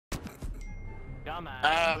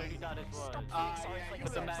dumbass. What he thought it was.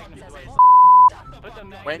 Put the magnet away. Put the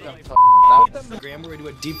magnet away. Graham, we're gonna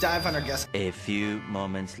do a deep dive on our guest. A few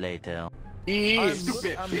moments later. I'm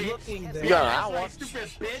looking there. Yeah, I want stupid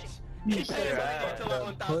bitch.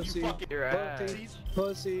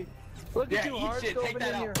 Pussy. Look at you hard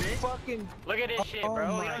scoping in your fucking. Look at this shit,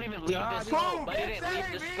 bro. We don't even leave this scope. But it didn't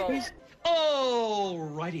leave the scope.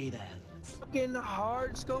 Alrighty then. Fucking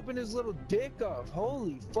hard scoping his little dick off.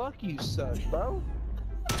 Holy fuck, you suck, bro.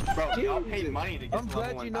 Bro, y'all paid money to get I'm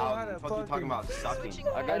glad you know how to fucking. What you talking about sucking?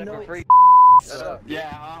 I got it for free.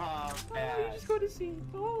 Yeah, Just go to see.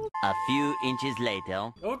 Oh. A few inches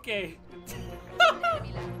later. Okay.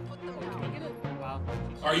 Wow.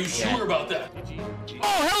 Are you sure about that?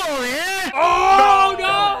 Oh, hello, yeah. Oh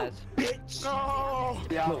no! Bitch. No.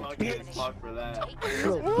 Yeah, I'm lucky as fuck for that.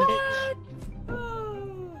 What?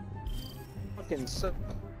 Fucking suck.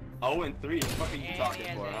 0-3. What the fuck are you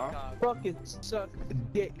talking for, huh? Fucking suck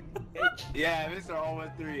dick, bitch. Yeah, Mr.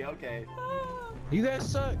 0-3. Okay. You guys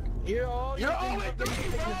suck. You're 0-3, bro.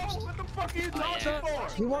 What the fuck are you talking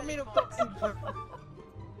for? You want me to fucking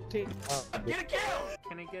Get a kill.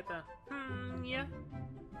 Can I get the? Yeah.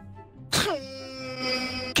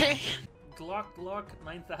 Okay. Glock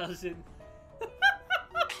 9000.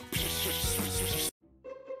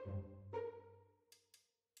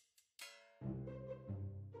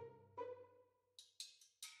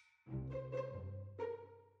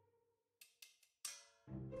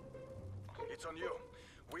 It's on you.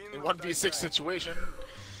 In 1v6 situation,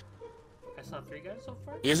 I saw 3 guys so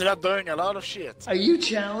far. he's not doing a lot of shit. Are you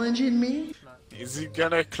challenging me? Is he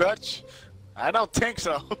gonna clutch? I don't think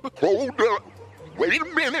so. Hold up. Wait a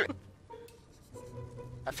minute.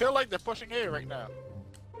 I feel like they're pushing A right now.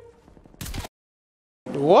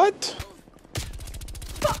 What?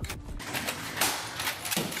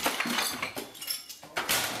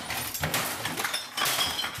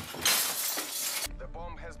 The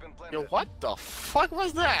bomb has been planted. Yo, what the fuck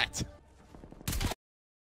was that?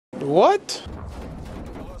 What?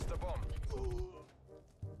 We lost the bomb.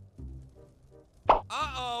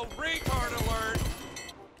 Uh-oh, retard alert!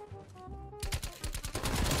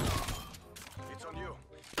 It's on you.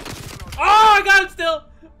 Oh, I got him still.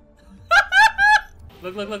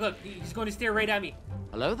 Look. He's going to stare right at me.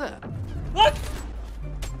 Hello there. Look!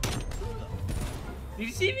 Did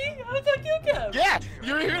you see me? I was on kill cam. Yeah,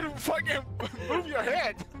 you're here to fucking move your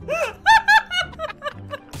head.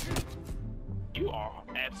 You are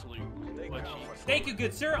absolute butt cheeks. Thank you,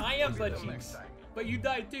 good sir. I am butt cheeks. But you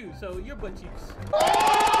died too, so you're butt cheeks.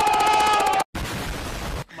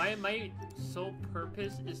 My sole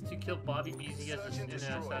purpose is to kill Bobby Beasy as an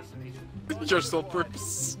assassination. Your sole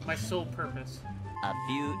purpose. My sole purpose. A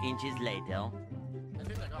few inches later. I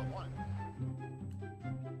think I got one.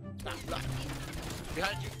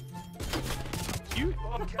 Behind you. You?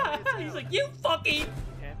 He's like, you fucking.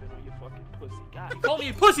 Camping on your fucking pussy. God. Call me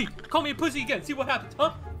a pussy. Call me a pussy again. See what happens,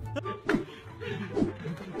 huh?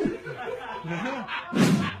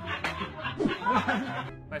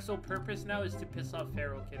 My sole purpose now is to piss off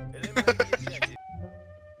Pharaoh Kid.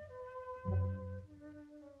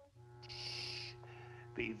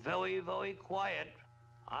 Be very, very quiet.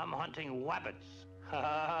 I'm hunting rabbits.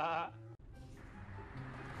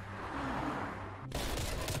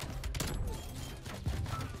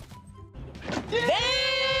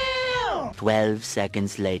 Damn! 12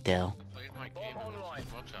 seconds later.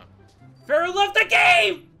 Pharaoh left the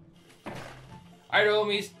game! Alright,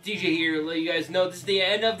 homies, DJ here to let you guys know this is the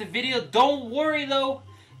end of the video. Don't worry though.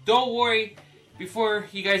 Don't worry. Before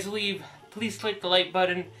you guys leave, please click the like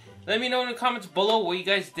button. Let me know in the comments below what you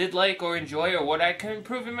guys did like or enjoy or what I can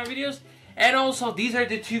improve in my videos. And also, these are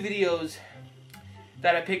the 2 videos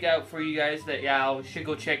that I picked out for you guys that y'all should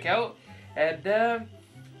go check out. And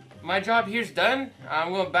my job here's done.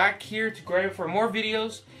 I'm going back here to grind for more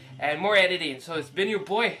videos and more editing. So it's been your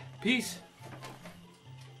boy. Peace.